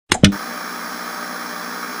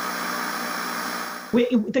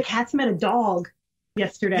The cats met a dog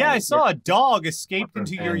yesterday. Yeah, I saw a dog escaped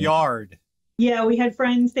into your yard. Yeah, we had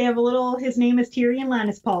friends. They have a little. His name is Tyrion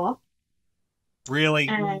Lannispaw. Really?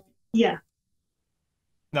 And yeah.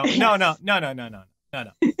 No, no, no, no, no, no, no, no,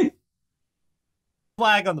 no.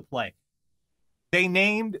 Flag on the play. They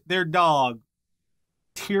named their dog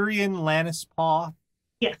Tyrion Lannispaw.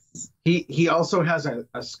 Yes. He also has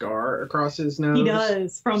a scar across his nose. He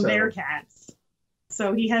does from their cats.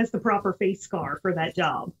 So he has the proper face scar for that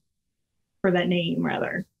job. For that name,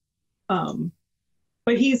 rather.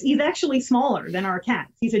 But he's actually smaller than our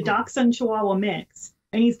cats. He's a Dachshund Chihuahua mix.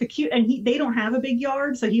 And he's the cute, and they don't have a big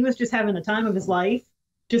yard, so he was just having the time of his life,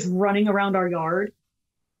 just running around our yard.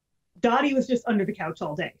 Dottie was just under the couch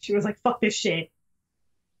all day. She was like, fuck this shit.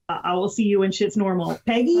 I will see you when shit's normal.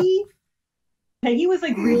 Peggy was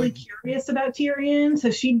like really curious about Tyrion, so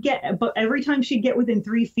but every time she'd get within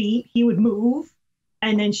 3 feet, he would move,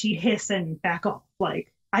 and then she'd hiss and back off.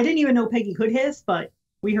 Like, I didn't even know Peggy could hiss, but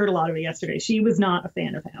we heard a lot of it yesterday. She was not a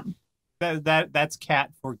fan of him. That's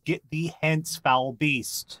cat for get thee hence, foul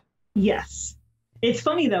beast. Yes. It's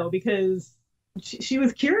funny, though, because she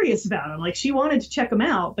was curious about him. Like, she wanted to check him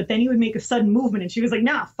out, but then he would make a sudden movement, and she was like,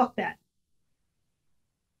 nah, fuck that.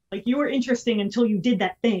 Like, you were interesting until you did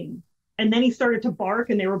that thing. And then he started to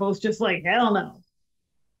bark, and they were both just like, hell no.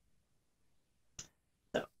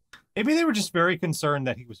 So. Maybe they were just very concerned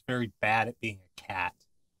that he was very bad at being a cat.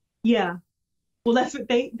 Yeah. Well, that's what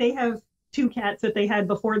they have 2 cats that they had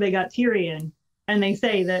before they got Tyrion. And they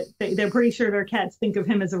say that they're pretty sure their cats think of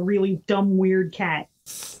him as a really dumb, weird cat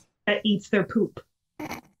that eats their poop.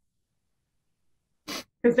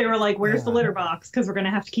 Because they were like, where's the litter box? Because we're going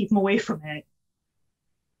to have to keep him away from it.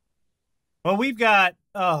 Well, we got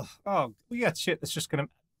shit that's just going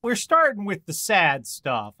to... We're starting with the sad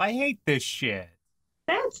stuff. I hate this shit.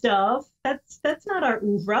 Sad stuff? That's not our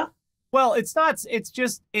oeuvre. Well, it's not. It's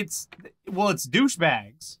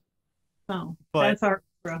douchebags. Oh, but that's our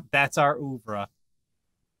oeuvre. That's our oeuvre.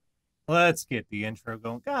 Let's get the intro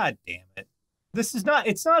going. God damn it. It's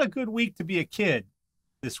not a good week to be a kid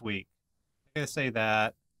this week. I gotta say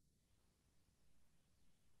that.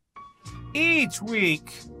 Each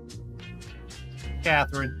week,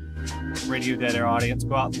 Catherine, Radio Dead Air audience,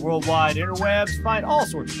 go out in the worldwide interwebs, find all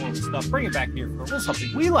sorts of horrible stuff, bring it back here for a little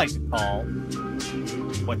something we like to call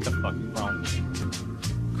What the Fuck is Wrong with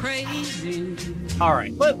You? Crazy. All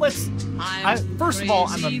right, let's. First of all,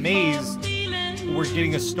 I'm amazed we're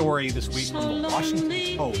getting a story this week from the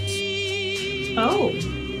Washington Post. Oh.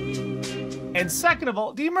 And second of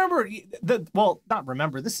all, do you remember not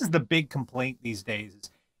remember, this is the big complaint these days.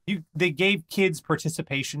 They gave kids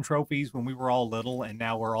participation trophies when we were all little, and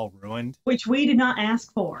now we're all ruined. Which we did not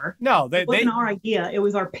ask for. No, it wasn't our idea. It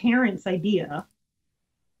was our parents' idea.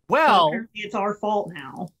 Well, so apparently it's our fault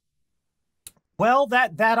now. Well,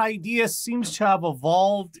 that idea seems to have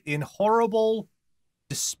evolved in horrible,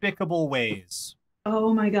 despicable ways.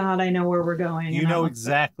 Oh my God, I know where we're going. You know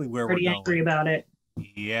exactly where we're going. Pretty angry about it.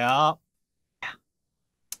 Yeah.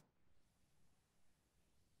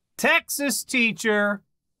 Texas teacher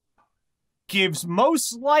gives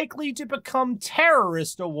most likely to become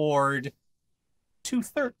terrorist award to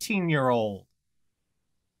 13-year-old.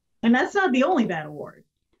 And that's not the only bad award.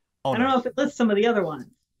 I don't know if it lists some of the other ones.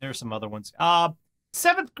 There's some other ones.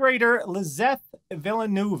 7th grader Lizeth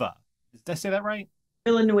Villanueva. Did I say that right?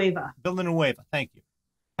 Villanueva, thank you.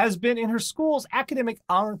 Has been in her school's academic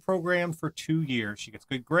honor program for 2 years. She gets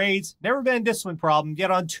good grades, never been a discipline problem, yet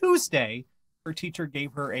on Tuesday, her teacher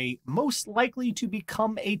gave her a most likely to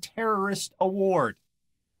become a terrorist award.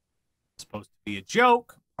 It's supposed to be a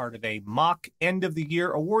joke, part of a mock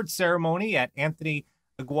end-of-the-year award ceremony at Anthony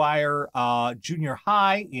Aguirre Junior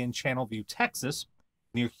High in Channelview, Texas,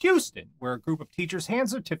 near Houston, where a group of teachers hand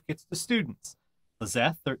certificates to students.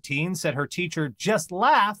 Lizeth, 13, said her teacher just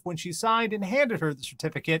laughed when she signed and handed her the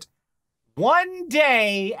certificate 1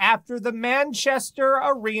 day after the Manchester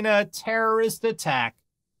Arena terrorist attack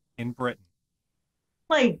in Britain.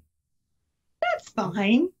 Like, that's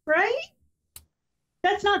fine, right?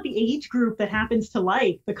 That's not the age group that happens to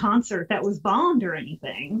like the concert that was bombed or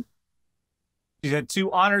anything. She said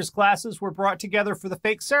 2 honors classes were brought together for the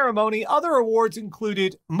fake ceremony. Other awards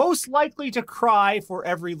included most likely to cry for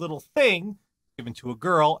every little thing, given to a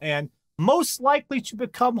girl, and most likely to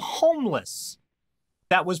become homeless.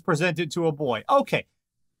 That was presented to a boy. Okay.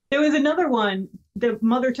 There was another one. The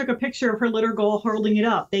mother took a picture of her little girl holding it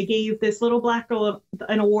up. They gave this little black girl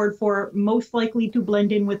an award for most likely to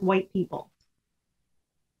blend in with white people.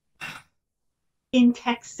 In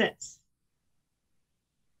Texas.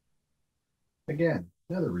 Again,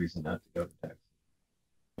 another reason not to go to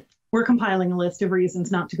Texas. We're compiling a list of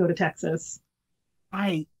reasons not to go to Texas.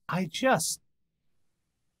 I just,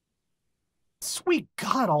 sweet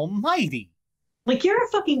God Almighty. Like, you're a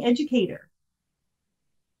fucking educator.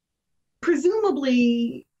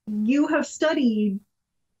 Presumably, you have studied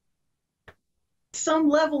some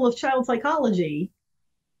level of child psychology.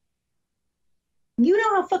 You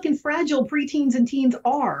know how fucking fragile preteens and teens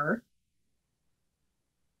are.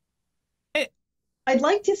 I'd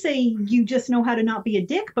like to say you just know how to not be a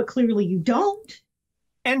dick, but clearly you don't.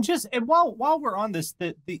 And while we're on this,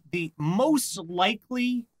 the most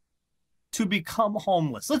likely to become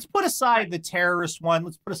homeless. Let's put aside the terrorist one.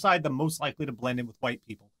 Let's put aside the most likely to blend in with white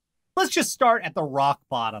people. Let's just start at the rock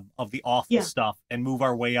bottom of the awful stuff and move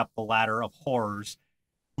our way up the ladder of horrors.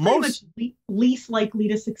 Much least likely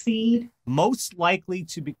to succeed. Most likely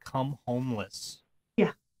to become homeless.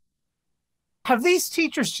 Yeah. Have these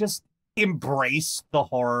teachers just embraced the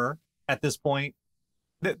horror at this point?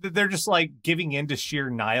 They're just like giving in to sheer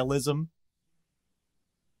nihilism.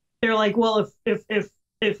 They're like, well,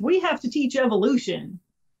 if we have to teach evolution.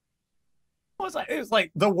 It was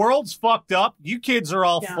like the world's fucked up. You kids are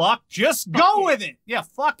all fucked. Just go with it. Yeah,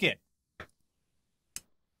 fuck it.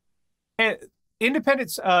 And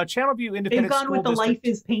Independence, Channelview Independent They've gone School with the District. Life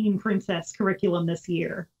is Pain Princess curriculum this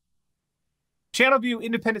year. Channelview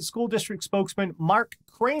Independent School District spokesman Mark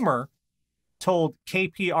Kramer told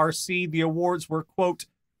KPRC the awards were, quote,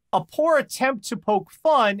 a poor attempt to poke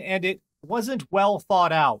fun and it wasn't well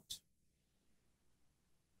thought out.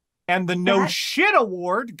 And the no shit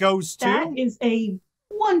award goes to... That is a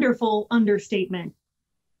wonderful understatement.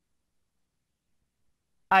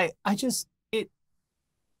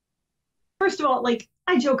 First of all, like,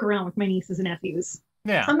 I joke around with my nieces and nephews.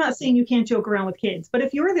 Yeah. I'm not saying you can't joke around with kids, but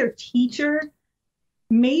if you're their teacher,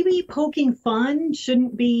 maybe poking fun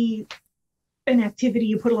shouldn't be an activity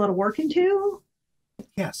you put a lot of work into.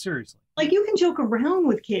 Yeah, seriously. Like, you can joke around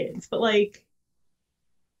with kids, but, like,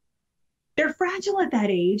 they're fragile at that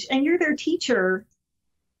age, and you're their teacher.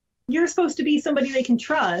 You're supposed to be somebody they can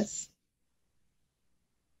trust.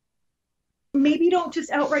 Maybe don't just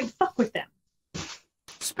outright fuck with them.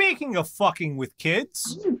 Speaking of fucking with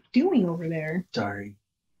kids. What are you doing over there? Sorry.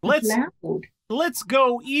 Let's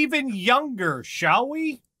go even younger, shall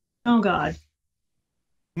we? Oh, God.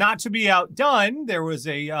 Not to be outdone, there was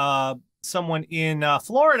a someone in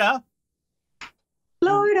Florida.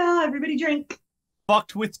 Florida, everybody drink.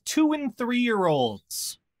 Fucked with 2- and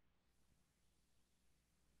 3-year-olds.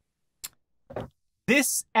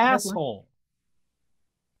 This asshole.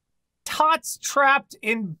 Tots trapped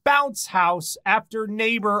in bounce house after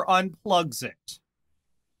neighbor unplugs it.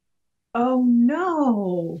 Oh,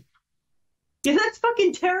 no. Yeah, that's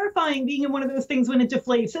fucking terrifying, being in one of those things when it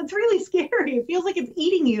deflates. That's really scary. It feels like it's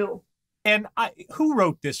eating you. And who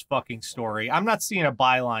wrote this fucking story? I'm not seeing a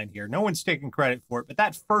byline here. No one's taking credit for it, but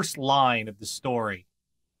that first line of the story.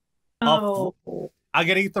 Oh. I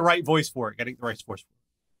gotta get the right voice for it.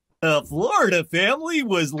 A Florida family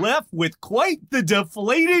was left with quite the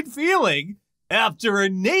deflated feeling after a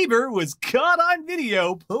neighbor was caught on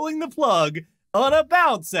video pulling the plug on a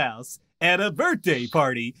bounce house at a birthday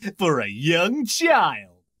party for a young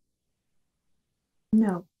child.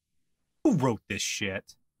 No. Who wrote this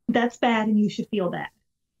shit? That's bad, and you should feel bad.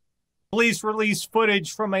 Police released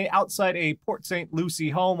footage from outside a Port St. Lucie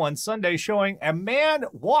home on Sunday showing a man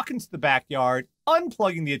walking to the backyard,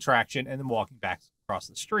 unplugging the attraction, and then walking back across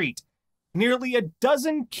the street. Nearly a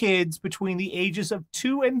dozen kids between the ages of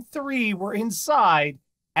 2 and 3 were inside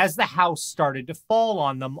as the house started to fall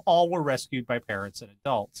on them. All were rescued by parents and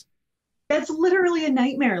adults. That's literally a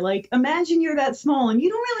nightmare. Like, imagine you're that small and you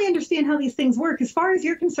don't really understand how these things work. As far as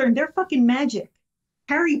you're concerned, they're fucking magic.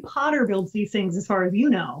 Harry Potter builds these things as far as you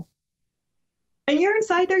know. And you're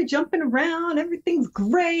inside there jumping around, everything's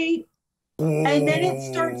great. And then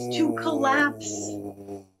it starts to collapse.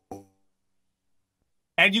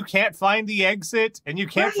 And you can't find the exit, and you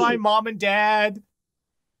can't find mom and dad.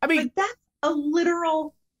 I mean, like, that's a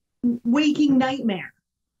literal waking nightmare.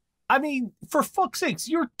 I mean, for fuck's sakes,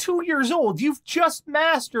 you're 2 years old. You've just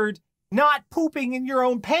mastered not pooping in your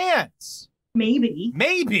own pants.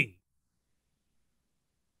 Maybe.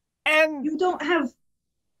 And you don't have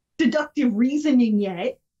deductive reasoning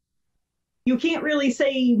yet. You can't really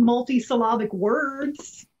say multisyllabic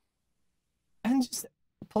words. And just,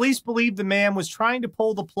 police believe the man was trying to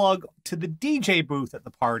pull the plug to the DJ booth at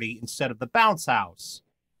the party instead of the bounce house.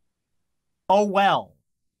 Oh, well.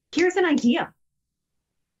 Here's an idea.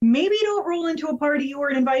 Maybe don't roll into a party you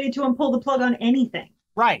weren't invited to and pull the plug on anything.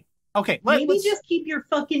 Right. Okay. Maybe just keep your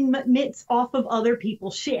fucking mitts off of other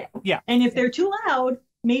people's shit. Yeah. And if they're too loud,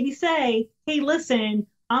 maybe say, hey, listen,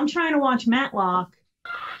 I'm trying to watch Matlock.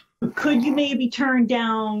 Could you maybe turn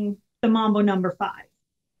down the Mambo number 5.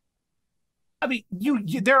 I mean,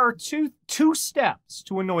 there are two steps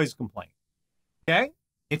to a noise complaint. Okay?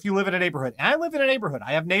 If you live in a neighborhood, and I live in a neighborhood,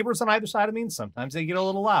 I have neighbors on either side of me, and sometimes they get a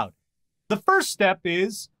little loud. The first step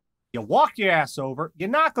is you walk your ass over, you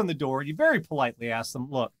knock on the door, you very politely ask them,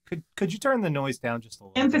 look, could you turn the noise down just a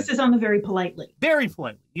little bit? Emphasis on the very politely. Very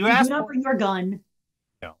politely. You do ask not bring your gun.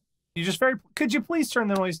 No. You just could you please turn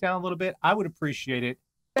the noise down a little bit? I would appreciate it.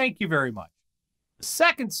 Thank you very much. The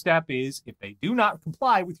second step is, if they do not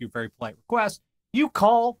comply with your very polite request, you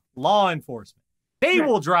call law enforcement. They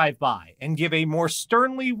will drive by and give a more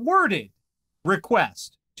sternly worded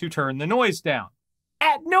request to turn the noise down.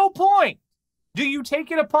 At no point do you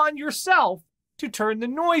take it upon yourself to turn the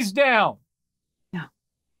noise down. No.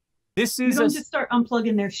 This is you don't just start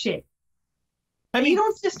unplugging their shit. I mean, you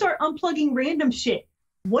don't just start unplugging random shit.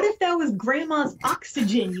 What if that was grandma's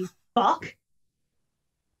oxygen, you fuck?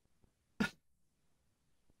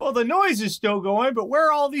 Well, the noise is still going, but where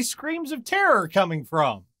are all these screams of terror coming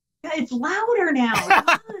from? Yeah, it's louder now.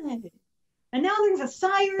 God. And now there's a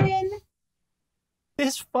siren.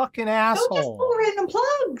 This fucking asshole. Don't just pull random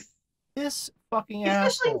plugs. This fucking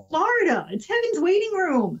Especially asshole. in Florida. It's heaven's waiting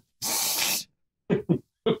room.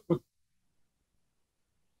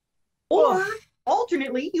 Or,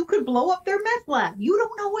 alternately, you could blow up their meth lab. You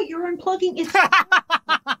don't know what you're unplugging. It's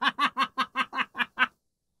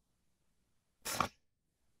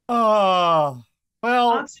Oh, well.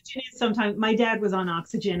 Oxygen is sometimes. My dad was on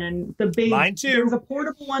oxygen, and the big. Mine too. There's a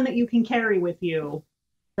portable one that you can carry with you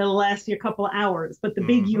that'll last you a couple of hours, but the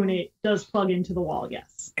big unit does plug into the wall,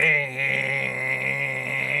 yes.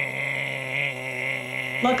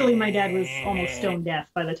 Luckily, my dad was almost stone deaf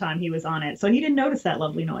by the time he was on it, so he didn't notice that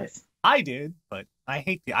lovely noise. I did, but I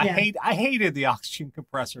hated the oxygen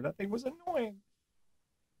compressor. That thing was annoying.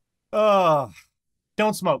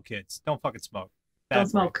 Don't smoke, kids. Don't fucking smoke. Don't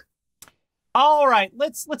smoke. All right,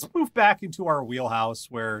 let's move back into our wheelhouse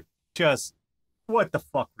where just what the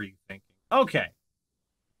fuck were you thinking? Okay.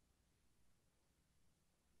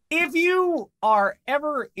 If you are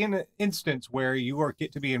ever in an instance where you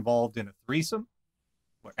get to be involved in a threesome,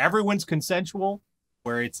 where everyone's consensual,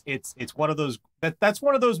 where it's one of those that's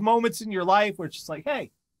one of those moments in your life where it's just like,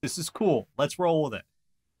 hey, this is cool. Let's roll with it.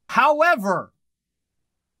 However,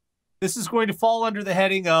 this is going to fall under the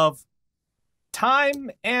heading of time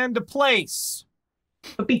and a place.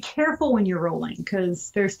 But be careful when you're rolling,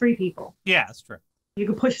 because there's 3 people. Yeah, that's true. You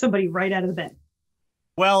could push somebody right out of the bed.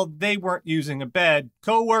 Well, they weren't using a bed.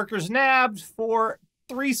 Co-workers nabbed for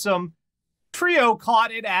threesome. Trio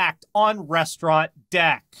caught in act on restaurant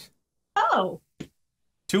deck. Oh.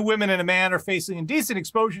 2 women and a man are facing indecent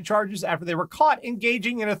exposure charges after they were caught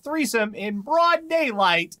engaging in a threesome in broad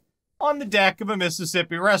daylight on the deck of a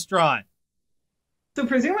Mississippi restaurant. So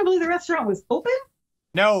presumably the restaurant was open?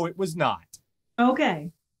 No, it was not.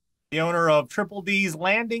 Okay. The owner of Triple D's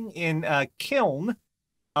Landing in Kiln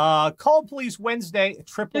called police Wednesday.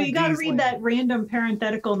 So you got to read that random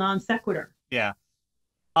parenthetical non sequitur. Yeah.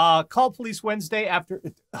 Called police Wednesday after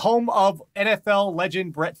home of NFL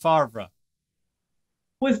legend Brett Favre.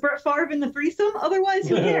 Was Brett Favre in the threesome? Otherwise,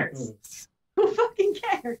 who cares? Who fucking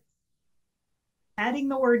cares? Adding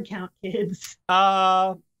the word count, kids.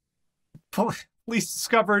 Police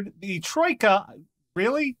discovered the troika,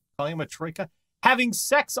 really? Calling him a troika? Having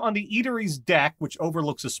sex on the eatery's deck, which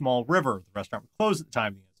overlooks a small river. The restaurant was closed at the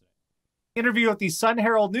time of the incident. Interview with the Sun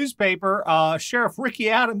Herald newspaper, Sheriff Ricky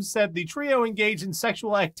Adams said the trio engaged in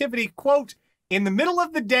sexual activity, quote, in the middle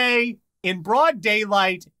of the day, in broad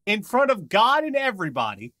daylight, in front of God and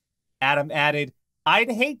everybody. Adam added,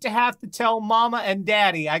 I'd hate to have to tell Mama and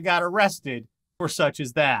Daddy I got arrested for such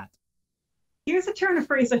as that. Here's a turn of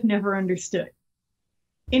phrase I've never understood.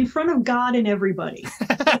 In front of God and everybody.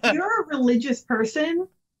 If you're a religious person,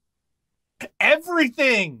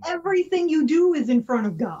 everything you do is in front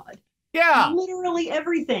of God. Yeah. Literally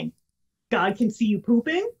everything. God can see you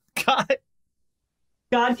pooping.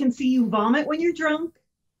 God can see you vomit when you're drunk.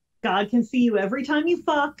 God can see you every time you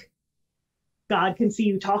fuck. God can see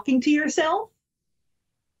you talking to yourself.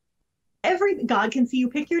 God can see you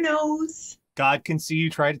pick your nose. God can see you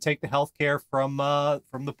try to take the health care from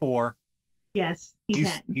the poor. Yes, he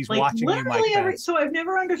can. He's like, watching you, Mike. So I've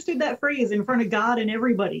never understood that phrase, in front of God and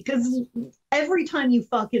everybody, because every time you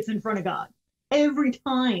fuck, it's in front of God. Every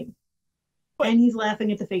time. And he's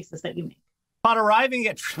laughing at the faces that you make. Upon arriving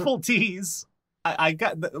at Triple D's, I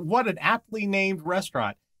got what an aptly named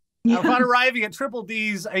restaurant. Yeah. Upon arriving at Triple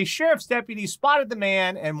D's, a sheriff's deputy spotted the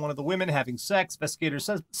man and one of the women having sex. Investigators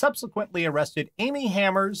subsequently arrested Amy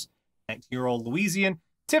Hammers, 19-year-old Louisian,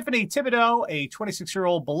 Tiffany Thibodeau, a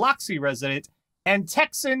 26-year-old Biloxi resident,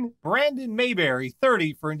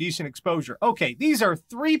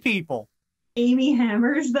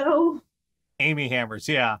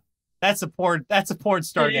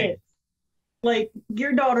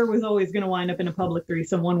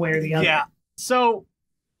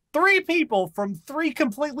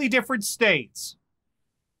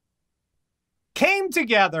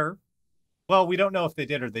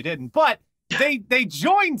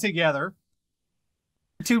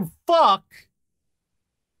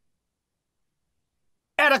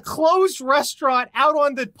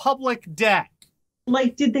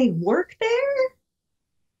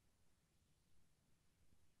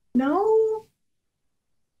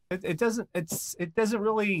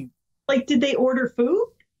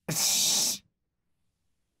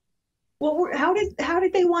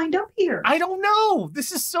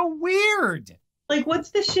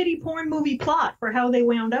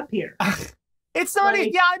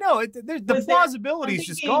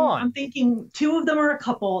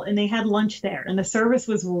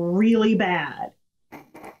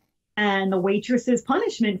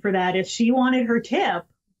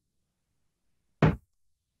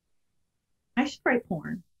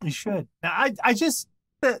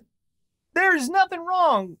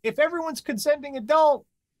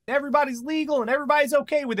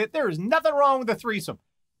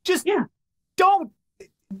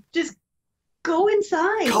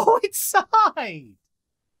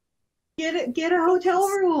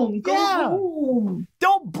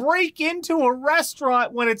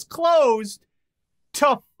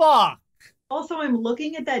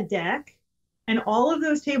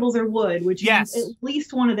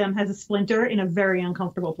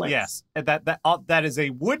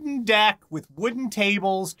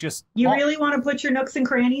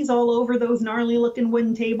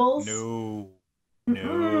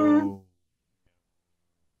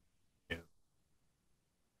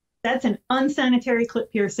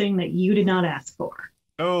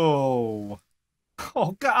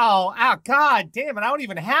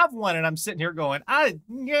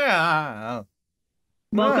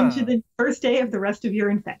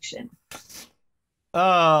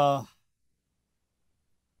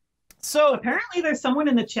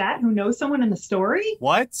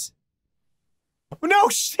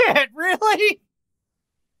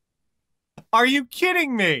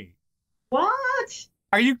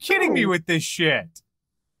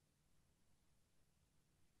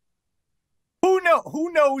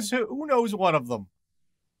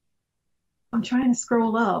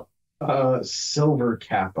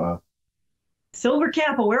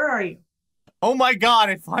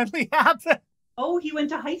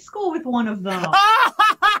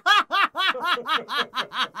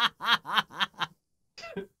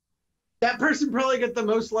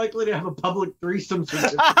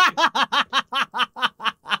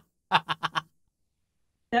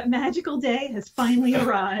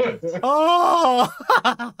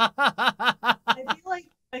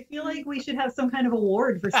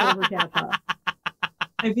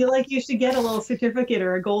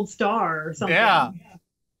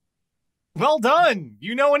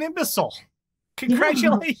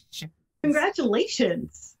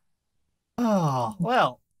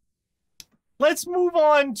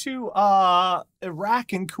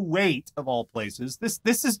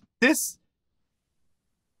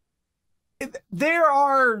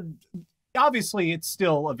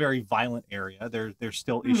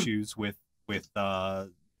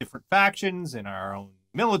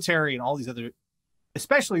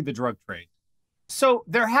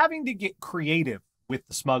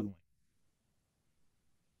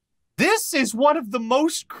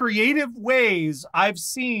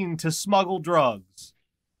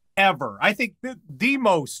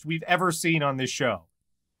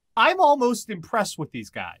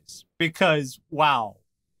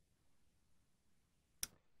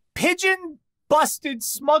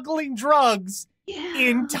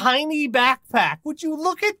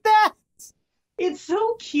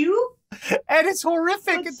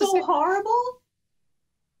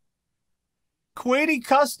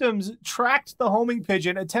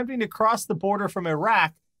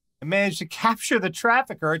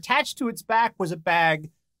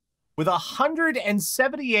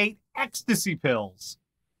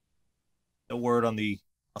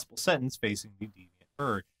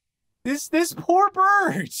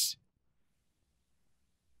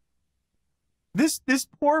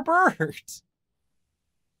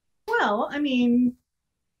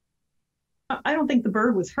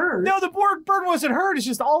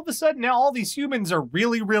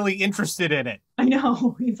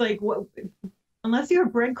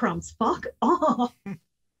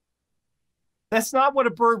 That's not what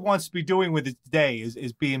a bird wants to be doing with its day,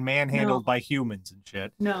 is being manhandled by humans and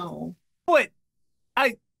shit. No. But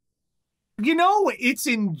it's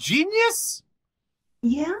ingenious.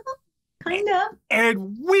 Yeah, kind of.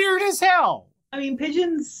 And weird as hell. I mean,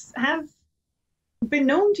 pigeons have been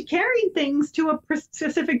known to carry things to a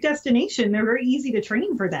specific destination. They're very easy to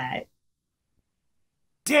train for that.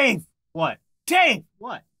 Dave, what? Dave,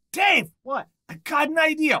 what? Dave, what? I got an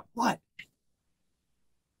idea. What?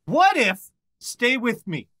 What if, stay with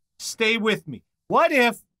me, what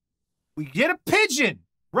if we get a pigeon,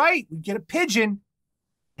 right? We get a pigeon,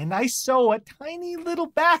 and I sew a tiny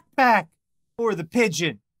little backpack for the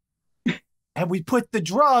pigeon. And we put the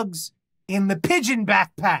drugs in the pigeon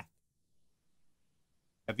backpack.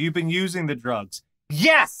 Have you been using the drugs?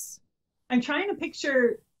 Yes! I'm trying to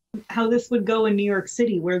picture how this would go in New York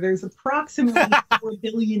City, where there's approximately 4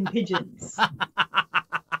 billion pigeons.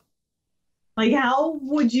 Like, how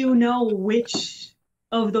would you know which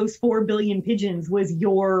of those 4 billion pigeons was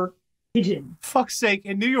your pigeon? Fuck's sake,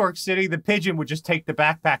 in New York City, the pigeon would just take the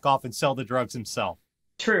backpack off and sell the drugs himself.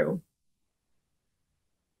 True.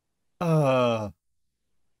 You have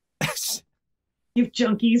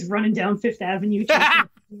junkies running down Fifth Avenue trying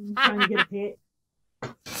to get a hit.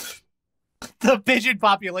 The pigeon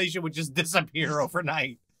population would just disappear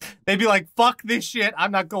overnight. They'd be like, fuck this shit.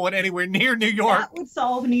 I'm not going anywhere near New York. That would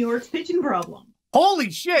solve New York's pigeon problem. Holy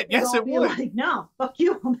shit. Yes, it would. Like, no, fuck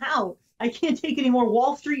you. I'm out. I can't take any more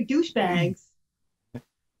Wall Street douchebags.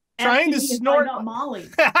 Trying to snort Molly.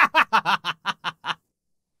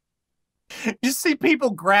 You see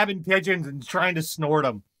people grabbing pigeons and trying to snort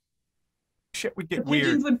them. Shit would get weird.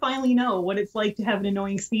 Pigeons would finally know what it's like to have an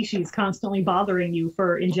annoying species constantly bothering you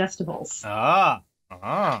for ingestibles.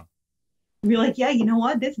 Be like, yeah, you know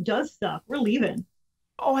what? This does stuff. We're leaving.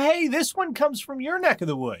 Oh, hey, this one comes from your neck of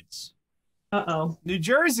the woods. Uh-oh. New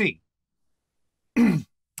Jersey.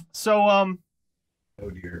 So, oh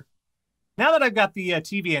dear. Now that I've got the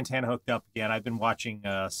TV antenna hooked up again, I've been watching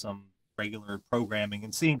some regular programming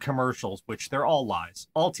and seeing commercials, which they're all lies.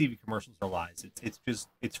 All TV commercials are lies.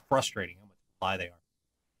 It's frustrating how much lie they are.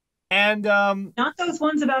 And not those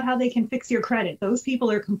ones about how they can fix your credit. Those people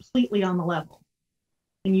are completely on the level.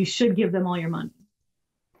 And you should give them all your money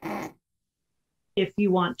if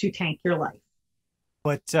you want to tank your life.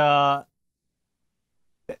 But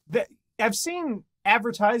I've seen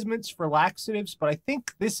advertisements for laxatives, but I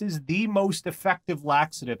think this is the most effective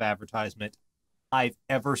laxative advertisement I've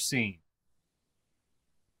ever seen.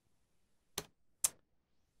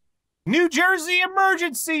 New Jersey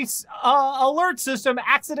emergency alert system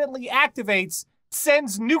accidentally activates,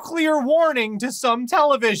 sends nuclear warning to some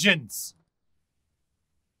televisions.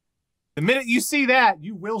 The minute you see that,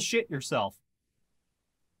 you will shit yourself.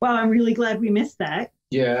 Wow, I'm really glad we missed that.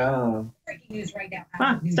 Yeah. Breaking news right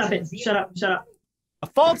now. Stop it. Shut up. Shut up. A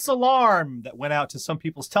false alarm that went out to some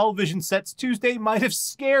people's television sets Tuesday might have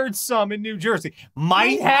scared some in New Jersey.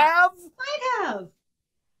 Might have? Might have.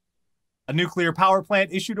 A nuclear power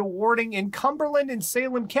plant issued a warning in Cumberland and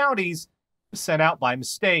Salem counties, was sent out by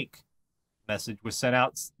mistake. A message was sent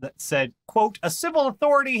out that said, quote, a civil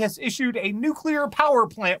authority has issued a nuclear power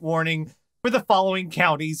plant warning for the following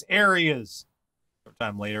counties' areas. Short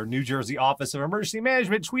time later, New Jersey Office of Emergency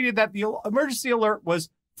Management tweeted that the emergency alert was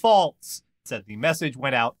false. It said the message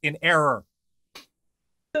went out in error.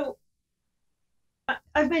 So,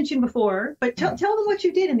 I've mentioned before, but tell them what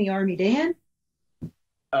you did in the Army, Dan.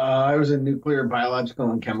 I was a nuclear, biological,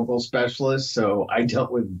 and chemical specialist, so I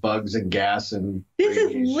dealt with bugs and gas and This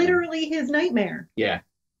radiation. is literally his nightmare. Yeah.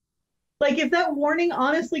 Like, if that warning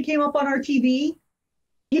honestly came up on our TV,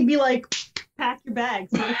 he'd be like, pack your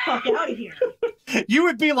bags, get the fuck out of here. You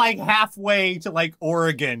would be like halfway to like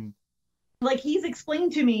Oregon. Like, he's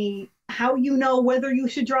explained to me how you know whether you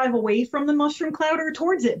should drive away from the mushroom cloud or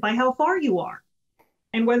towards it by how far you are.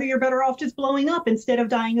 And whether you're better off just blowing up instead of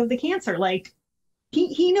dying of the cancer. Like,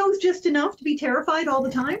 he knows just enough to be terrified all the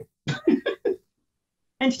time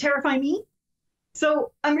and to terrify me.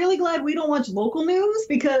 So I'm really glad we don't watch local news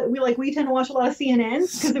because we tend to watch a lot of CNN,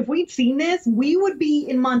 because if we'd seen this, we would be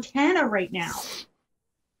in Montana right now.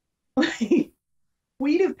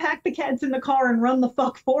 We'd have packed the cats in the car and run the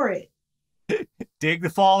fuck for it. Dig the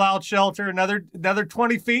fallout shelter another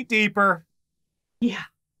 20 feet deeper. Yeah.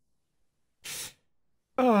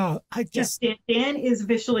 Oh, Dan is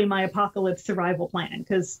officially my apocalypse survival plan,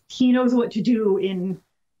 because he knows what to do in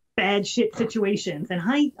bad shit situations, and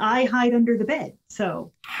I hide under the bed.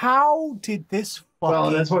 So how did this fucking...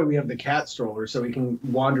 Well, that's why we have the cat stroller, so we can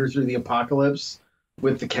wander through the apocalypse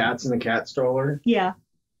with the cats in the cat stroller. Yeah.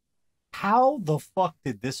 How the fuck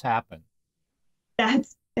did this happen?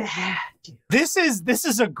 That's bad. This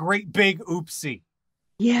is a great big oopsie.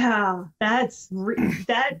 Yeah, that's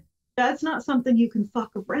not something you can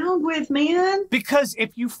fuck around with, man. Because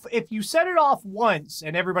if you set it off once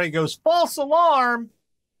and everybody goes false alarm,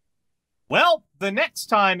 well, the next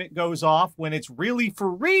time it goes off when it's really for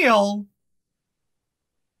real,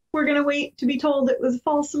 we're gonna wait to be told it was a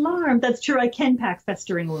false alarm. That's true. I can pack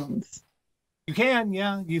festering wounds. You can,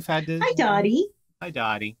 yeah. You've had to. Hi, Dottie. Hi,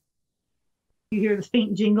 Dottie. You hear the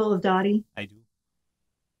faint jingle of Dottie? I do.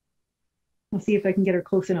 I'll see if I can get her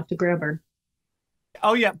close enough to grab her.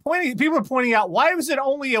 Oh yeah, people are pointing out, why was it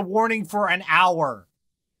only a warning for an hour?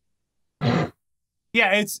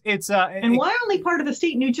 Yeah, and why only part of the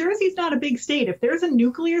state? New Jersey's not a big state. If there's a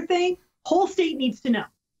nuclear thing, whole state needs to know.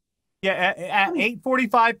 Yeah, at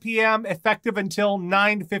 8:45 p.m., effective until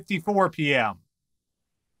 9:54 p.m.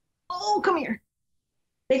 Oh, come here.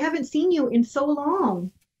 They haven't seen you in so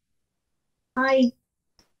long.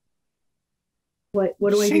 What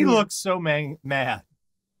do I do? She looks so mad.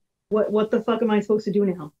 What the fuck am I supposed to do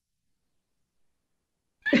now?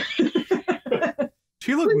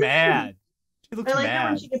 She looked mad. She looks I like mad. her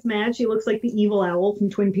when she gets mad. She looks like the evil owl from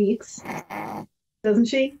Twin Peaks. Doesn't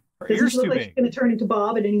she? Her ears look too like big. She's going to turn into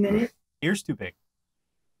Bob at any minute? Ears too big.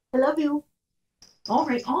 I love you. All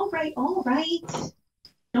right.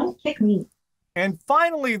 Don't kick me. And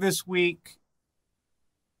finally this week,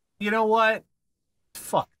 you know what?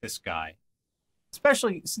 Fuck this guy.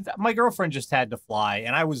 Especially since my girlfriend just had to fly,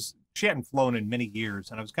 and she hadn't flown in many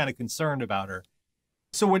years, and I was kind of concerned about her.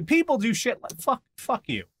 So when people do shit like, fuck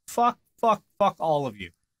you. Fuck all of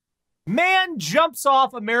you. Man jumps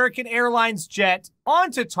off American Airlines jet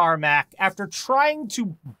onto tarmac after trying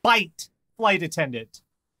to bite flight attendant.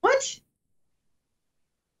 What?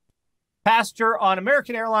 Passenger on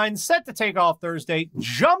American Airlines set to take off Thursday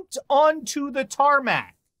jumped onto the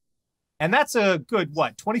tarmac. And that's a good,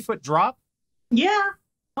 20-foot drop? Yeah.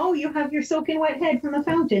 Oh, you have your soaking wet head from the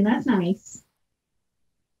fountain. That's nice.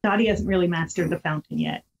 Dottie hasn't really mastered the fountain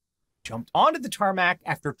yet. Jumped onto the tarmac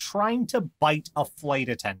after trying to bite a flight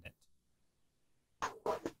attendant.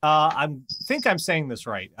 I think I'm saying this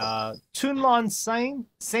right. Tunlon Sign?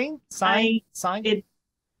 It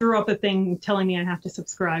threw up a thing telling me I have to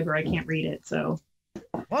subscribe or I can't read it, so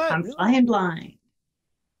What? I'm flying blind.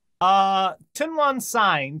 Tunlon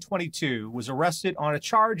Sign, 22, was arrested on a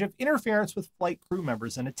charge of interference with flight crew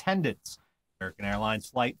members and attendants. American Airlines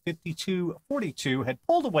Flight 5242 had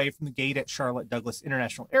pulled away from the gate at Charlotte Douglas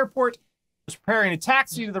International Airport, was preparing a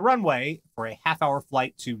taxi to the runway for a half-hour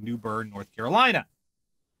flight to New Bern, North Carolina.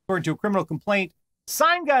 According to a criminal complaint,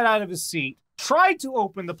 Sign got out of his seat, tried to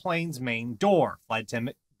open the plane's main door. Flight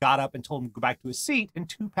attendant got up and told him to go back to his seat, and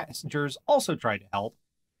two passengers also tried to help.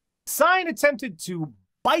 Sign attempted to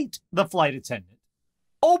bite the flight attendant,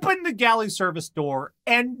 opened the galley service door,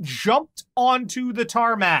 and jumped onto the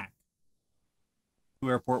tarmac. Two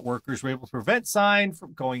airport workers were able to prevent Sign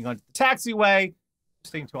from going onto the taxiway,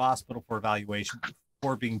 staying to a hospital for evaluation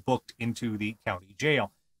before being booked into the county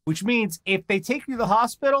jail. Which means if they take you to the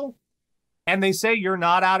hospital and they say you're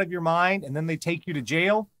not out of your mind and then they take you to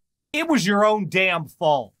jail, it was your own damn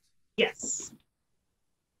fault. Yes.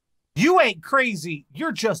 You ain't crazy.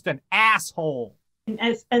 You're just an asshole. And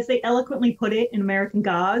as they eloquently put it in American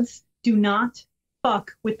Gods, do not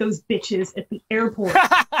fuck with those bitches at the airport.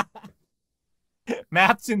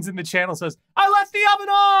 Mathson's in the channel says, I left the oven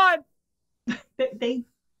on. They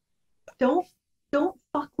don't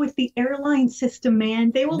fuck with the airline system,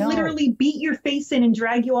 man. They will literally beat your face in and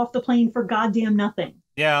drag you off the plane for goddamn nothing.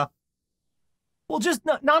 Yeah. Well, just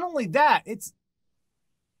not only that, it's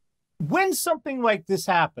when something like this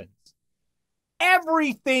happens,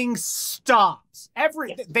 everything stops.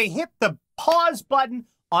 They hit the pause button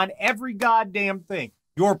on every goddamn thing.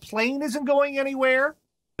 Your plane isn't going anywhere.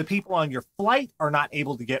 The people on your flight are not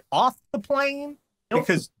able to get off the plane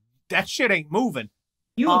because that shit ain't moving.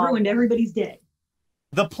 You ruined everybody's day.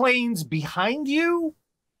 The planes behind you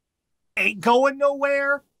ain't going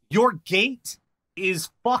nowhere. Your gate is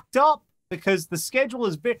fucked up because the schedule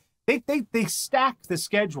is big. They stack the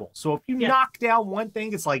schedule. So if you knock down one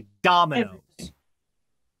thing, it's like dominoes. Everything.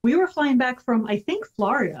 We were flying back from, I think,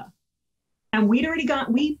 Florida, and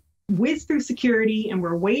we whizzed through security and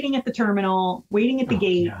we're waiting at the terminal, waiting at the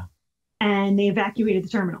gate, and they evacuated the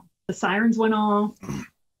terminal. The sirens went off,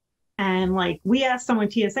 and we asked someone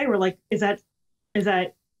TSA, we're like, is that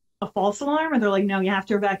a false alarm? And they're like, no, you have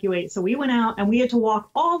to evacuate. So we went out and we had to walk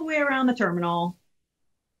all the way around the terminal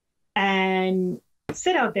and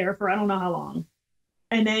sit out there for I don't know how long.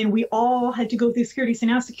 And then we all had to go through security. So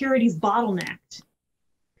now security's bottlenecked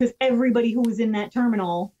because everybody who was in that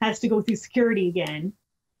terminal has to go through security again.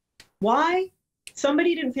 Why?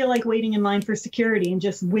 Somebody didn't feel like waiting in line for security and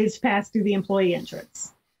just whizzed past through the employee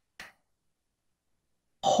entrance.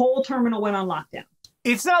 Whole terminal went on lockdown.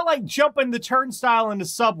 It's not like jumping the turnstile in the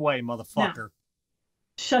subway, motherfucker. No.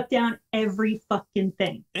 Shut down every fucking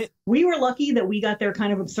thing. We were lucky that we got there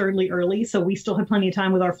kind of absurdly early, so we still had plenty of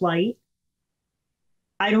time with our flight.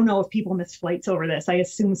 I don't know if people missed flights over this. I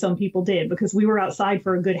assume some people did, because we were outside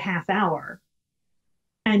for a good half hour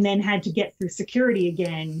and then had to get through security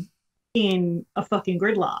again in a fucking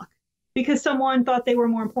gridlock because someone thought they were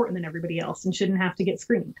more important than everybody else and shouldn't have to get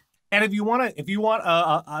screened. And if you want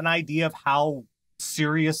an idea of how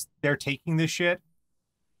serious they're taking this shit,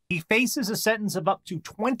 he faces a sentence of up to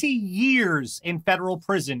 20 years in federal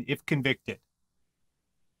prison if convicted.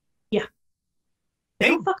 Yeah. They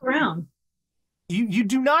don't fuck around. You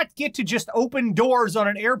do not get to just open doors on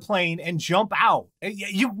an airplane and jump out.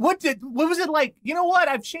 What was it like? You know what?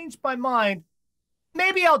 I've changed my mind.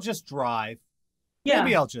 Maybe I'll just drive. Yeah.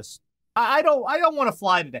 Maybe I'll just. I don't want to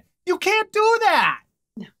fly today. You can't do that.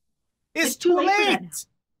 No. It's too late.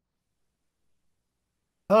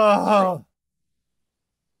 Oh.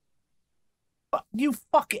 You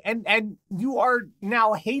fucking and you are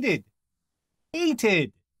now hated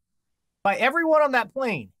by everyone on that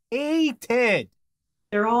plane. Hated.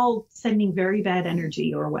 They're all sending very bad energy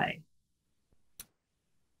your way.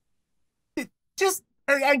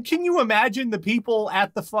 And can you imagine the people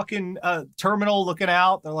at the fucking terminal looking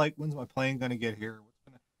out? They're like, when's my plane going to get here?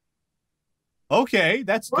 Okay,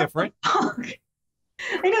 that's different. I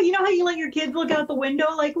know. You know how you let your kids look out the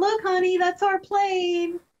window? Like, look, honey, that's our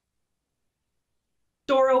plane.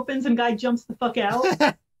 Door opens and guy jumps the fuck out.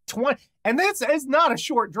 20, and this is not a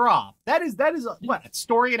short drop. That is what, a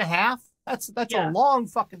story and a half? That's a long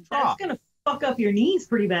fucking drop. That's gonna fuck up your knees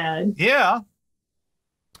pretty bad. Yeah.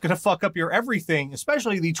 It's gonna fuck up your everything,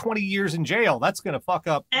 especially the 20 years in jail. That's gonna fuck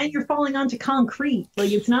up. And you're falling onto concrete.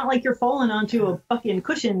 Like, it's not like you're falling onto a fucking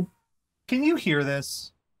cushion. Can you hear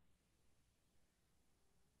this?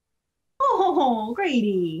 Oh,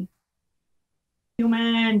 Grady.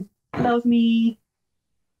 Human, love me.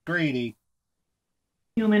 Grady.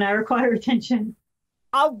 Human, I require attention.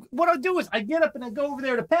 What I'll do is I get up and I go over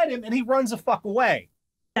there to pet him, and he runs the fuck away.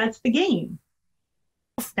 That's the game.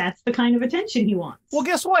 That's the kind of attention he wants. Well,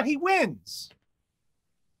 guess what? He wins.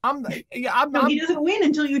 He doesn't win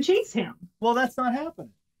until you chase him. Well, that's not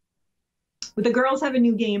happening. But the girls have a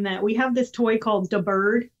new game that we have this toy called the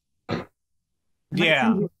Bird.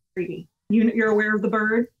 Yeah. You're aware of the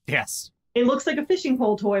Bird? Yes. It looks like a fishing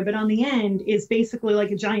pole toy, but on the end is basically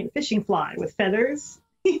like a giant fishing fly with feathers.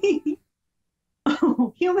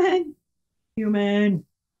 Oh, human.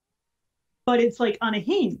 But it's like on a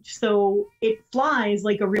hinge, so it flies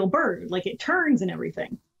like a real bird, like it turns and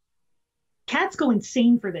everything. Cats go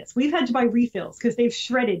insane for this. We've had to buy refills because they've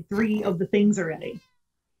shredded 3 of the things already.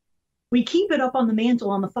 We keep it up on the mantle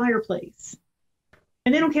on the fireplace,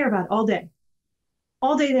 and they don't care about it all day.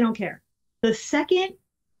 All day they don't care. The second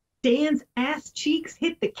Dan's ass cheeks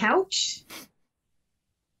hit the couch,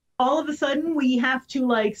 all of a sudden we have to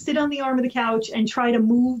like sit on the arm of the couch and try to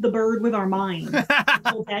move the bird with our minds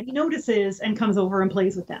until Daddy notices and comes over and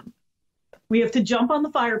plays with them. We have to jump on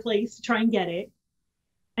the fireplace to try and get it.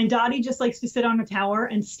 And Dottie just likes to sit on a tower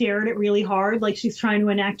and stare at it really hard, like she's trying to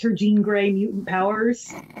enact her Jean Grey mutant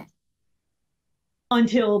powers,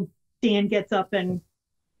 until Dan gets up and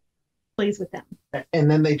plays with them.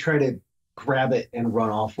 And then they try to grab it and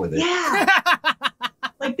run off with it. Yeah.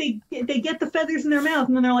 Like they get the feathers in their mouth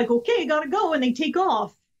and then they're like, okay, gotta go. And they take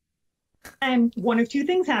off. And one of 2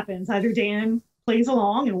 things happens. Either Dan plays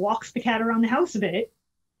along and walks the cat around the house a bit,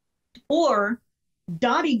 or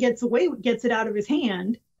Dottie gets it out of his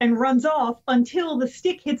hand and runs off until the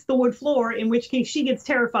stick hits the wood floor, in which case she gets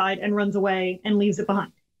terrified and runs away and leaves it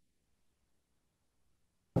behind.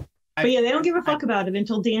 But yeah, they don't give a fuck about it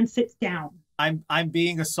until Dan sits down. I'm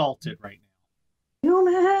being assaulted right now.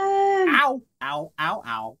 Human! Ow, ow, ow,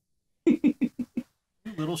 ow.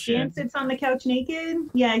 Little shit. Dan sits on the couch naked.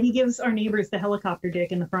 Yeah, he gives our neighbors the helicopter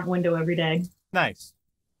dick in the front window every day. Nice.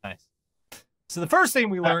 So the first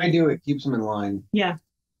thing we learned... I do. It keeps them in line. Yeah.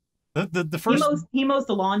 The first... He mows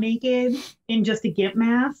the lawn naked in just a gimp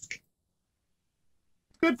mask.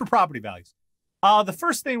 Good for property values. The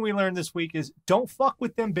first thing we learned this week is don't fuck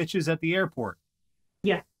with them bitches at the airport.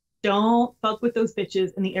 Yeah. Don't fuck with those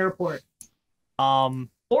bitches in the airport. Or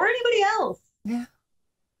anybody else. Yeah.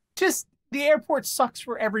 Just, the airport sucks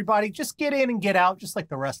for everybody. Just get in and get out, just like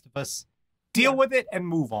the rest of us. Deal with it and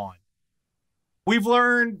move on. We've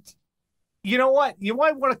learned, you know what? You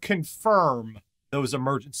might want to confirm those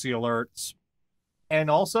emergency alerts. And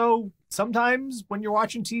also, sometimes when you're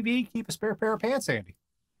watching TV, keep a spare pair of pants handy.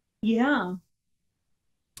 Yeah.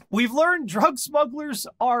 We've learned drug smugglers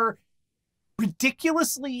are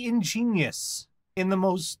ridiculously ingenious in the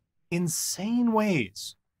most insane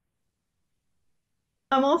ways.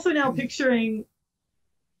 I'm also now picturing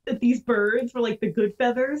that these birds were like the good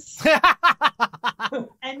feathers.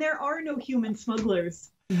 And there are no human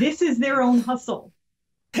smugglers. This is their own hustle.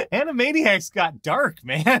 Animaniacs got dark,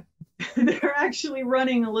 man. They're actually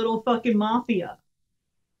running a little fucking mafia.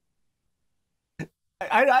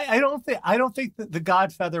 I don't think that the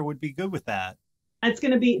Godfeather would be good with that. That's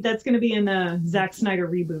gonna be in the Zack Snyder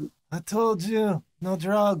reboot. I told you, no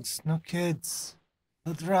drugs, no kids,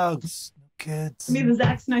 no drugs, no kids. It's gonna be the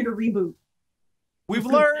Zack Snyder reboot. We've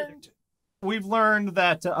learned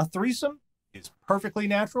that a threesome is perfectly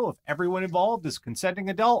natural if everyone involved is consenting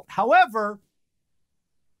adult. However,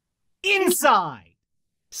 inside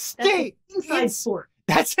sport.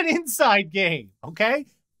 That's an inside game, okay?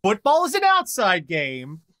 Football is an outside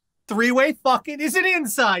game. Three-way fucking is an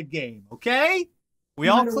inside game, okay? We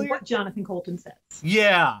no all matter clear? What Jonathan Colton says.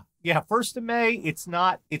 Yeah. 1st of May, it's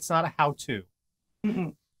not a how-to.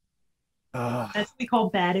 That's what we call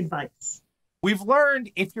bad advice. We've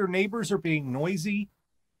learned if your neighbors are being noisy,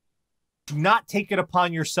 do not take it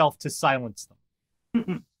upon yourself to silence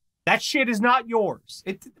them. That shit is not yours.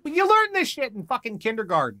 You learn this shit in fucking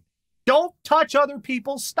kindergarten. Don't touch other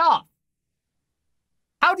people's stuff.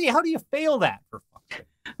 How do you fail that for fuck's sake?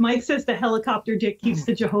 Mike says the helicopter dick keeps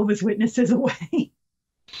the Jehovah's Witnesses away.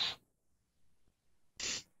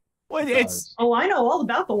 Well, I know all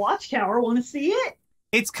about the Watchtower. Want to see it?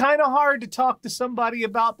 It's kind of hard to talk to somebody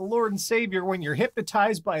about the Lord and Savior when you're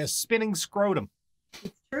hypnotized by a spinning scrotum.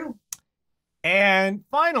 It's true. And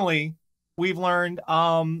finally, we've learned,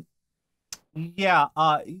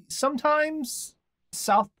 sometimes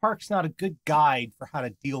South Park's not a good guide for how to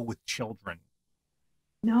deal with children.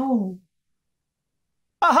 No.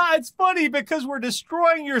 Haha, it's funny because we're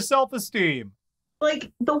destroying your self-esteem.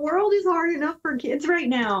 Like, the world is hard enough for kids right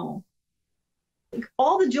now. Like,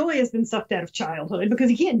 all the joy has been sucked out of childhood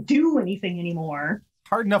because you can't do anything anymore.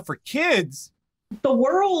 Hard enough for kids. The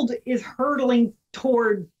world is hurtling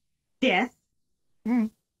toward death.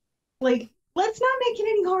 Like, let's not make it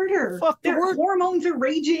any harder. Their hormones are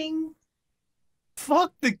raging.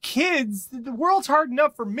 Fuck the kids. The world's hard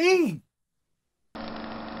enough for me.